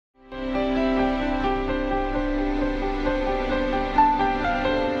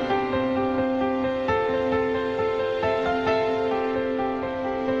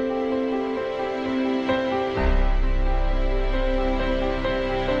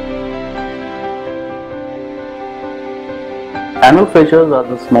Anal fissures are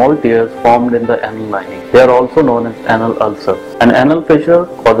the small tears formed in the anal lining. They are also known as anal ulcers. An anal fissure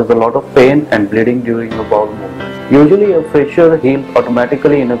causes a lot of pain and bleeding during a bowel movement. Usually a fissure heals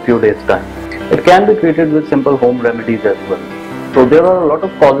automatically in a few days' time. It can be treated with simple home remedies as well. So there are a lot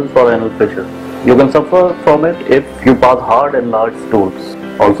of causes for anal fissures. You can suffer from it if you pass hard and large stools.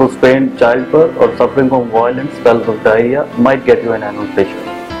 Also, strained childbirth or suffering from violent spells of diarrhea might get you an anal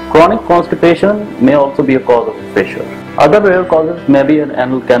fissure. Chronic constipation may also be a cause of a fissure. Other rare causes may be an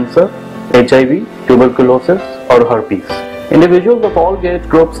anal cancer, HIV, tuberculosis, or herpes. Individuals of all age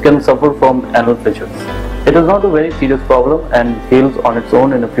groups can suffer from anal fissures. It is not a very serious problem and heals on its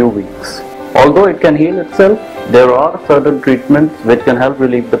own in a few weeks. Although it can heal itself, there are certain treatments which can help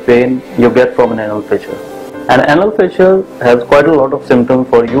relieve the pain you get from an anal fissure. An anal fissure has quite a lot of symptoms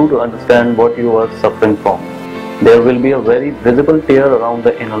for you to understand what you are suffering from. There will be a very visible tear around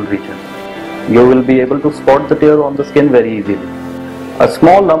the anal region. You will be able to spot the tear on the skin very easily. A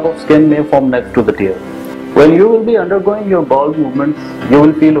small lump of skin may form next to the tear. When you will be undergoing your bowel movements, you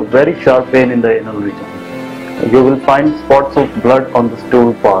will feel a very sharp pain in the anal region. You will find spots of blood on the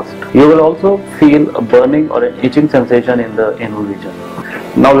stool past. You will also feel a burning or an itching sensation in the anal region.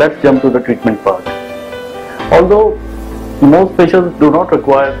 Now let's jump to the treatment part. Although most fissures do not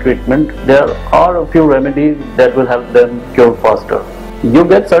require treatment, there are a few remedies that will help them cure faster. You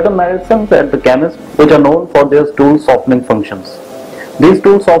get certain medicines at the chemist which are known for their stool softening functions. These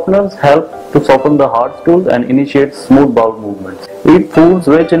stool softeners help to soften the hard stool and initiate smooth bowel movements. Eat foods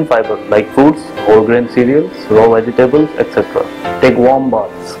rich in fiber like fruits, whole grain cereals, raw vegetables, etc. Take warm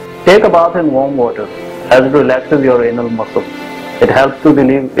baths. Take a bath in warm water as it relaxes your anal muscles. It helps to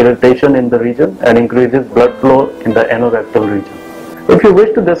relieve irritation in the region and increases blood flow in the anorectal region. If you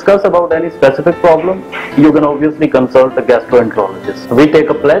wish to discuss about any specific problem, you can obviously consult a gastroenterologist. We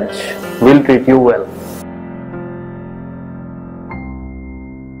take a pledge, we'll treat you well.